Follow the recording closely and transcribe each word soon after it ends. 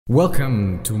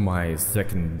Welcome to my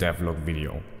second devlog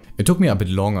video. It took me a bit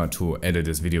longer to edit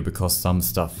this video because some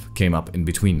stuff came up in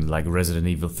between, like Resident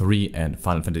Evil 3 and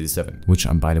Final Fantasy VII, which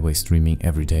I'm by the way streaming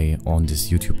every day on this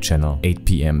YouTube channel, 8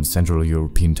 PM Central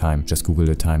European time. Just Google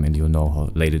the time and you'll know how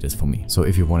late it is for me. So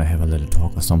if you want to have a little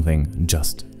talk or something,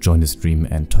 just join the stream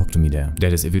and talk to me there.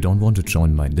 That is, if you don't want to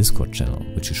join my Discord channel,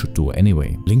 which you should do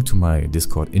anyway. Link to my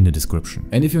Discord in the description.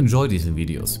 And if you enjoy these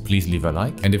videos, please leave a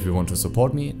like. And if you want to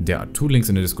support me, there are two links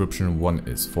in the description. One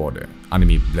is for the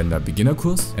Anime Blender beginner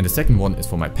course, and the second one is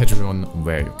for my Patreon,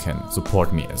 where you can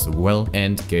support me as well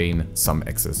and gain some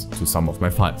access to some of my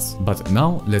files. But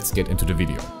now let's get into the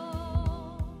video.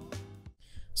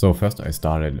 So first I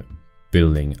started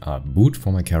building a boot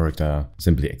for my character,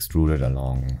 simply extruded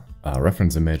along a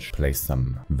reference image, placed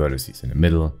some vertices in the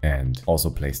middle and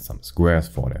also placed some squares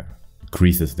for the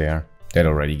creases there. That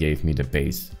already gave me the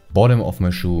base bottom of my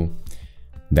shoe.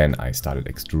 Then I started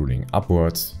extruding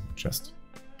upwards, just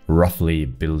roughly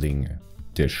building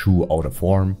the shoe outer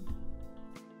form.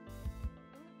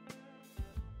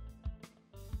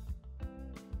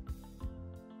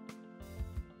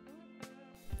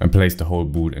 I placed the whole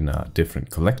boot in a different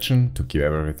collection to keep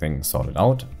everything sorted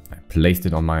out. I placed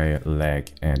it on my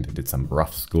leg and did some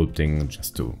rough sculpting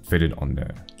just to fit it on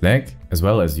the leg, as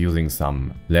well as using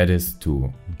some lattice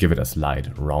to give it a slight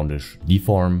roundish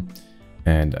deform,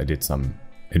 and I did some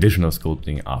additional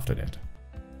sculpting after that.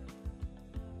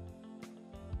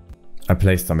 I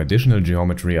placed some additional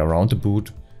geometry around the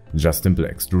boot, just simple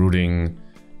extruding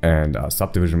and a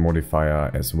subdivision modifier,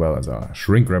 as well as a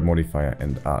Shrinkwrap modifier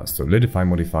and a solidify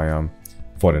modifier.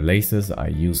 For the laces I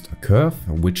used a curve,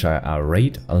 which I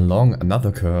arrayed along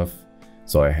another curve,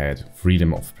 so I had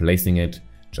freedom of placing it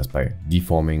just by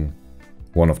deforming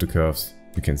one of the curves.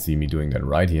 You can see me doing that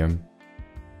right here.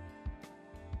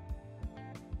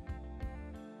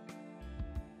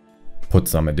 Put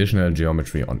some additional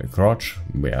geometry on the crotch,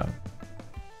 where,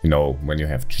 you know, when you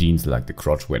have jeans, like the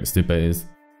crotch where the zipper is.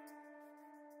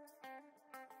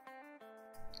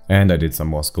 And I did some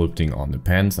more sculpting on the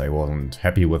pants. I wasn't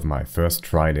happy with my first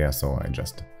try there, so I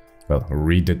just, well,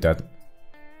 redid that.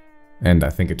 And I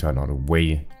think it turned out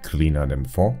way cleaner than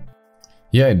before.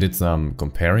 Yeah, I did some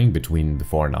comparing between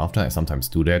before and after. I sometimes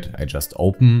do that. I just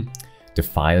open the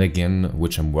file again,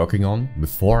 which I'm working on,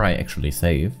 before I actually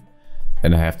save.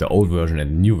 Then I have the old version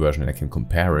and the new version and I can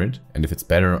compare it. And if it's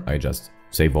better, I just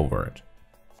save over it.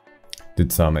 Did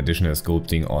some additional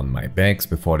sculpting on my bags.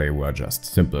 Before they were just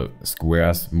simple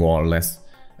squares, more or less.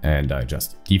 And I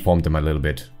just deformed them a little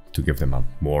bit to give them a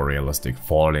more realistic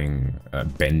falling,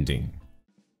 bending.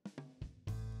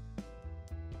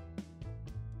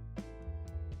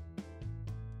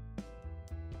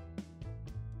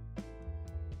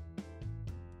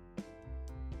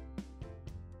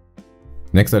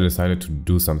 Next I decided to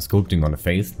do some sculpting on the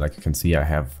face. Like you can see, I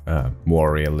have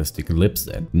more realistic lips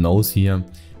and nose here,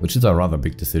 which is a rather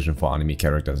big decision for anime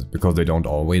characters because they don't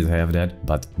always have that,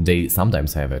 but they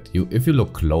sometimes have it. If you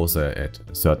look closer at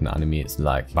certain animes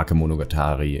like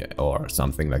Bakemonogatari or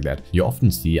something like that, you often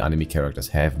see anime characters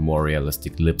have more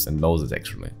realistic lips and noses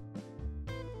actually.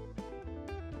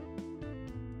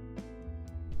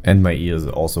 And my ears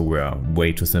also were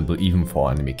way too simple even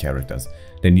for anime characters.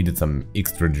 They needed some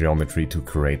extra geometry to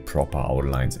create proper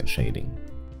outlines and shading.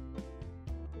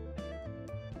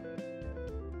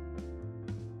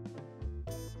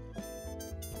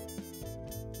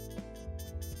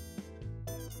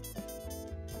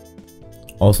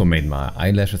 Also made my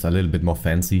eyelashes a little bit more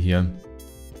fancy here.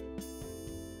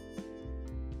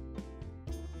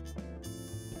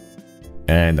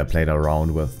 And I played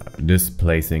around with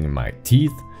displacing my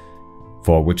teeth,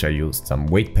 for which I used some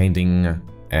weight painting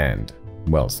and,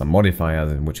 well, some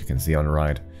modifiers, which you can see on the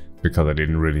right, because I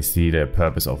didn't really see the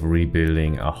purpose of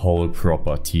rebuilding a whole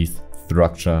proper teeth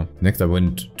structure. Next I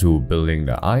went to building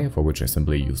the eye, for which I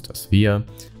simply used a sphere.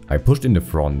 I pushed in the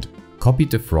front, copied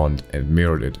the front and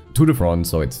mirrored it to the front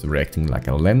so it's reacting like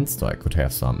a lens, so I could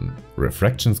have some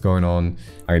refractions going on.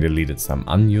 I deleted some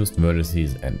unused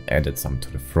vertices and added some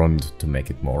to the front to make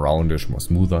it more roundish, more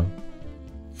smoother.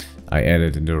 I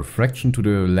added the refraction to the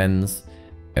lens,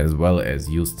 as well as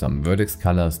used some vertex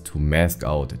colors to mask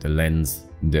out the lens,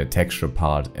 the texture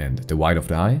part and the white of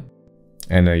the eye.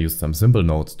 And I used some simple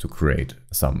nodes to create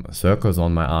some circles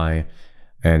on my eye.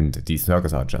 And these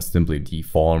circles are just simply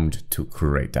deformed to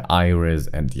create the iris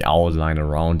and the outline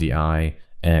around the eye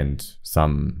and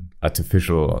some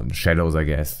artificial shadows, I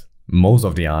guess. Most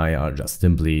of the eye are just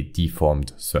simply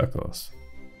deformed circles.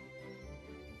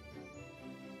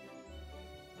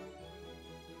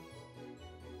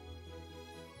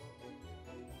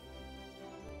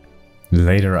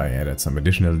 Later I added some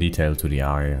additional detail to the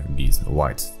eye, these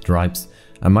white stripes.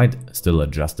 I might still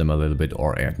adjust them a little bit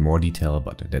or add more detail,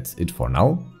 but that's it for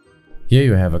now. Here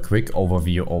you have a quick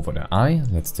overview over the eye.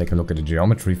 Let's take a look at the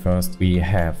geometry first. We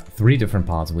have three different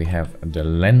parts. We have the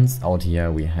lens out here,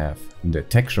 we have the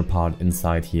texture part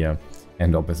inside here,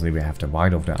 and obviously we have the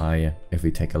white of the eye. If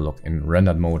we take a look in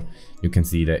rendered mode, you can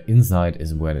see the inside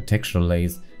is where the texture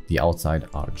lays. The outside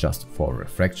are just for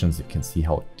refractions. You can see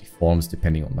how it deforms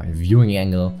depending on my viewing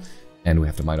angle, and we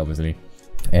have the white obviously.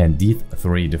 And these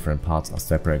three different parts are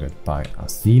separated by a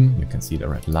seam. You can see the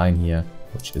red line here,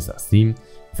 which is a seam.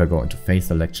 If I go into face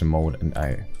selection mode and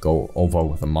I go over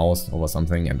with a mouse over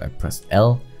something and I press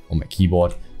L on my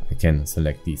keyboard, I can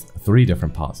select these three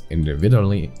different parts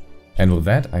individually. And with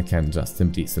that, I can just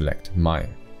simply select my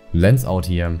lens out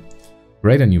here,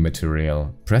 create a new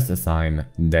material, press assign.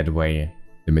 That way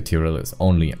the material is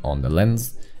only on the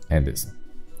lens, and this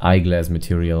eyeglass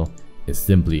material is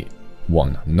simply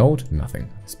one node, nothing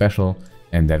special,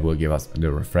 and that will give us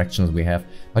the refractions we have.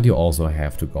 But you also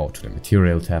have to go to the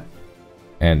material tab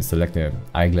and select the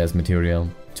eyeglass material,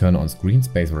 turn on screen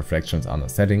space refractions under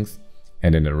settings,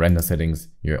 and in the render settings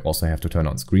you also have to turn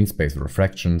on screen space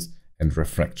refractions and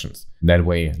refractions. That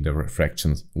way the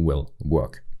refractions will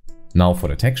work. Now for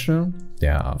the texture,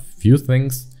 there are a few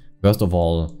things. First of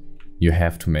all, you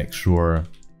have to make sure,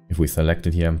 if we select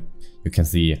it here, you can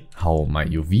see how my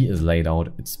UV is laid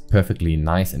out. It's perfectly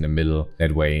nice in the middle.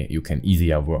 That way you can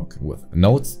easier work with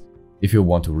nodes. If you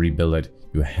want to rebuild it,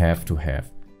 you have to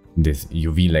have this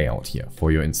UV layout here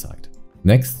for your inside.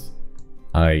 Next,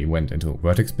 I went into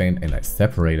vertex paint and I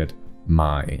separated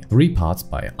my three parts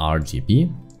by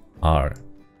RGB.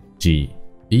 RGB,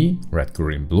 red,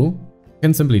 green, blue. You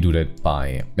can simply do that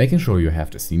by making sure you have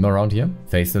the seam around here,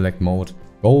 face select mode,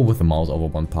 go with the mouse over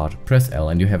one part, press L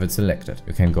and you have it selected.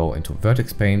 You can go into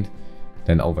vertex paint,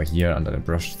 then over here under the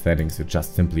brush settings you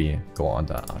just simply go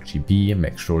under RGB,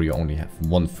 make sure you only have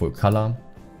one full color,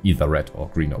 either red or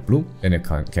green or blue. Then you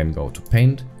can go to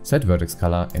paint, set vertex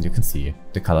color, and you can see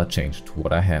the color change to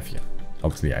what I have here.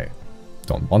 Obviously I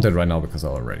don't want it right now because I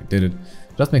already did it.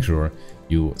 Just make sure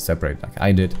you separate like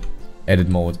I did. Edit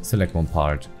mode, select one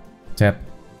part, tab,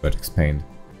 vertex paint,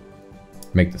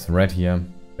 make this red here.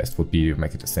 Best would be you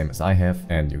make it the same as I have,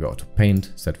 and you go to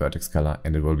paint, set vertex color,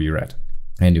 and it will be red.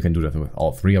 And you can do that with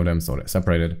all three of them, so they're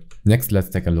separated. Next, let's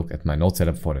take a look at my node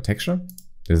setup for the texture.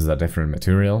 This is a different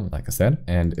material, like I said.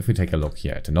 And if we take a look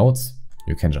here at the nodes,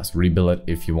 you can just rebuild it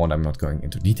if you want. I'm not going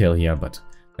into detail here, but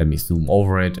let me zoom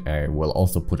over it. I will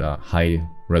also put a high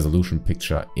resolution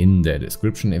picture in the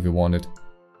description if you want it,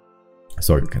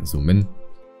 so you can zoom in.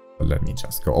 But let me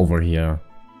just go over here,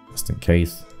 just in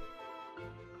case.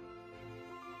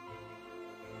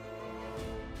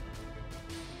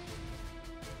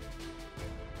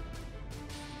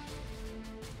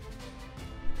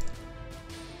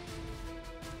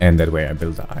 And that way I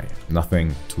build the eye,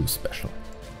 nothing too special.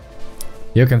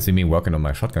 Here you can see me working on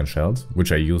my shotgun shells,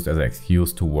 which I used as an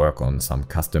excuse to work on some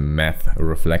custom math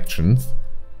reflections.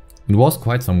 It was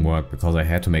quite some work because I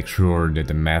had to make sure that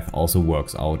the math also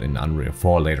works out in Unreal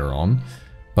 4 later on.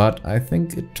 But I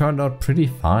think it turned out pretty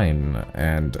fine,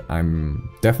 and I'm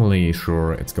definitely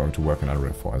sure it's going to work in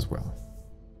Unreal 4 as well.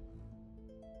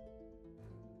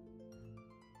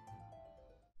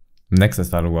 Next, I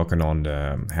started working on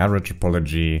the hair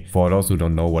retopology. For those who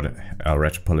don't know what a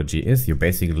retopology is, you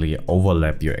basically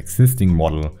overlap your existing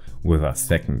model with a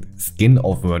second skin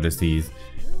of vertices,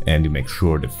 and you make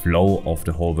sure the flow of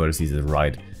the whole vertices is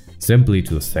right, simply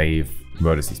to save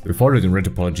vertices. Before that, in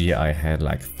retopology, I had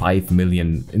like 5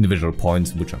 million individual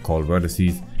points, which are called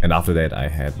vertices, and after that I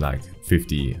had like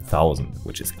 50,000,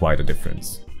 which is quite a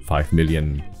difference. 5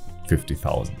 million,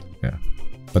 50,000, yeah.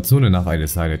 But soon enough I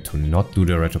decided to not do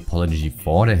the retopology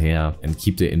for the hair and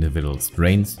keep the individual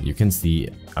strains. You can see,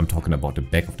 I'm talking about the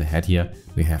back of the head here.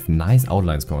 We have nice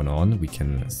outlines going on. We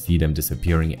can see them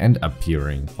disappearing and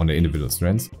appearing on the individual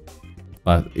strands.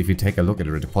 But if you take a look at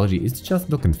the retopology, it's just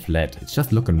looking flat. It's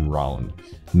just looking round.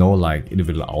 No like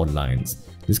individual outlines.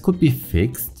 This could be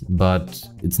fixed, but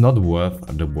it's not worth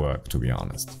the work, to be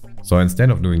honest. So instead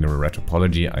of doing the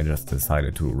retopology, I just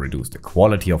decided to reduce the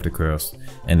quality of the curves.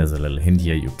 And as a little hint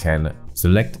here, you can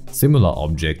select similar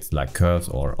objects like curves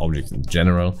or objects in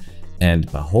general.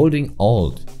 And by holding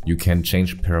Alt, you can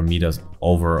change parameters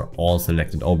over all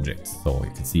selected objects. So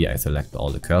you can see I select all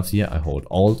the curves here, I hold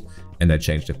Alt, and I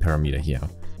change the parameter here.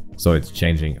 So it's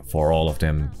changing for all of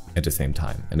them at the same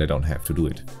time, and I don't have to do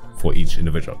it for each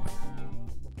individual.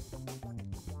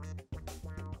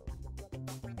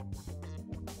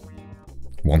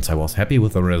 Once I was happy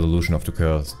with the resolution of the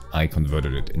curves, I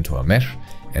converted it into a mesh,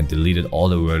 and deleted all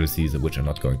the vertices which are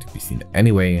not going to be seen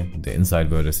anyway, the inside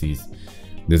vertices.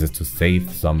 This is to save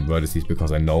some vertices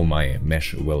because I know my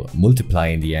mesh will multiply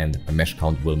in the end, my mesh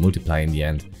count will multiply in the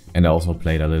end. And I also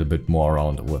played a little bit more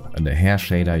around with the hair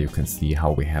shader. You can see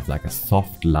how we have like a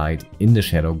soft light in the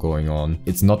shadow going on.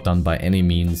 It's not done by any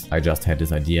means. I just had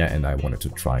this idea and I wanted to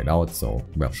try it out. So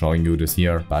well, showing you this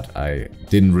here, but I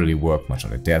didn't really work much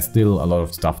on it. There's still a lot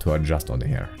of stuff to adjust on the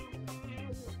hair.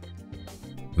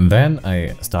 Then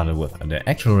I started with the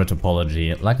actual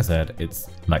retopology. Like I said, it's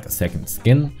like a second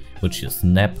skin, which you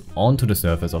snap onto the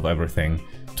surface of everything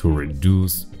to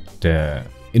reduce the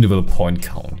individual point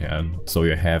count, yeah? So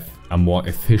you have a more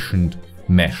efficient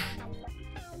mesh.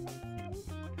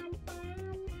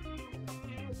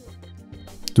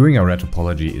 Doing a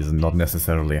retopology is not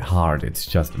necessarily hard, it's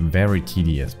just very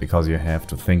tedious because you have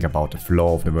to think about the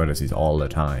flow of the vertices all the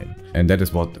time. And that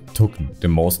is what took the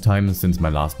most time since my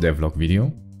last devlog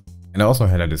video. And I also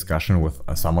had a discussion with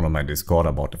someone on my Discord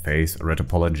about the face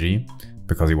retopology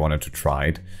because he wanted to try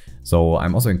it. So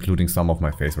I'm also including some of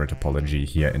my face retopology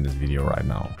here in this video right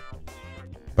now.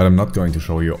 But I'm not going to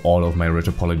show you all of my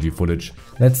retopology footage.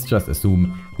 Let's just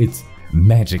assume it's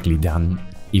magically done,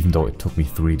 even though it took me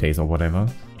 3 days or whatever.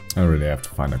 I really have to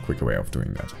find a quicker way of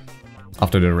doing that.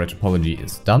 After the retopology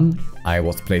is done, I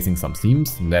was placing some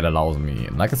seams that allows me,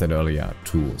 like I said earlier,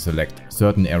 to select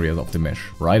certain areas of the mesh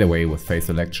right away with face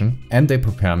selection, and they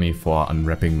prepare me for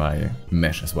unwrapping my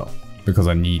mesh as well, because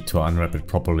I need to unwrap it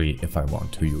properly if I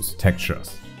want to use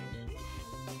textures.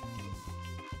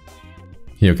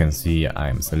 Here you can see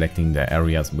I'm selecting the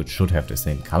areas which should have the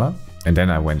same color, and then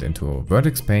I went into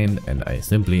vertex paint and I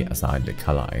simply assigned the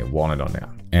color I wanted on there.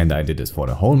 And I did this for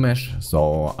the whole mesh,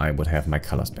 so I would have my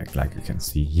color spec like you can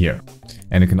see here.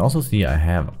 And you can also see I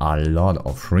have a lot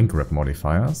of Shrinkwrap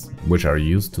modifiers, which are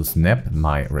used to snap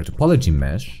my retopology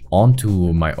mesh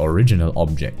onto my original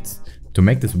objects. To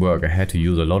make this work, I had to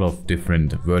use a lot of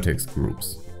different vertex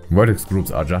groups. Vertex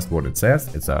groups are just what it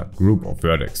says, it's a group of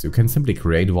vertex. You can simply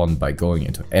create one by going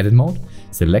into edit mode,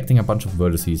 selecting a bunch of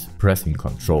vertices, pressing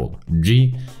Ctrl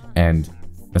G and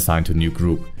assign to new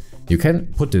group. You can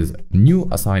put this new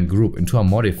assigned group into a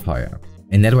modifier,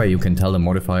 and that way you can tell the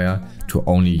modifier to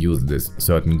only use this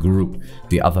certain group.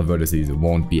 The other vertices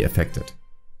won't be affected.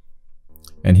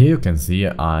 And here you can see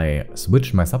I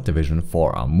switched my subdivision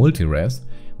for a multi-res,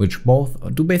 which both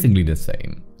do basically the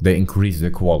same. They increase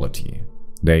the quality.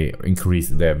 They increase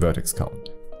their vertex count.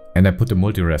 And I put the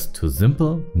multi-res to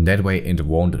simple, that way it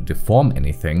won't deform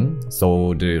anything,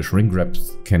 so the shrink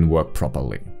wraps can work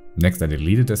properly. Next I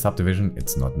deleted the subdivision,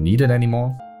 it's not needed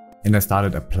anymore. And I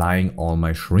started applying all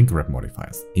my shrink wrap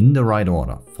modifiers in the right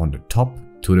order, from the top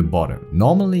to the bottom.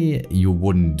 Normally you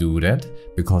wouldn't do that,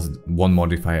 because one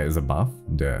modifier is above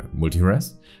the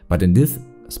multi-res, but in this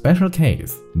special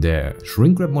case, the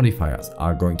shrink wrap modifiers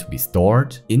are going to be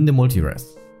stored in the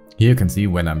multi-res. Here you can see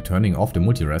when I'm turning off the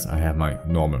multi-res, I have my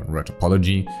normal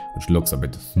retopology, which looks a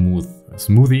bit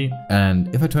smoothie.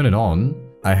 And if I turn it on,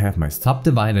 I have my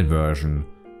subdivided version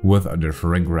with the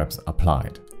shrink wraps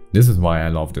applied. This is why I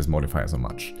love this modifier so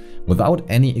much. Without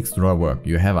any extra work,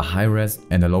 you have a high-res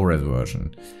and a low-res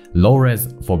version.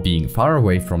 Low-res for being far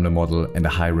away from the model and a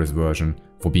high-res version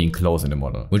for being close in the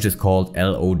model, which is called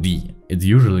LOD. It's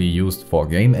usually used for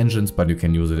game engines, but you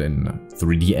can use it in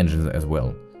 3D engines as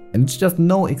well. And it's just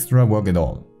no extra work at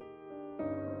all.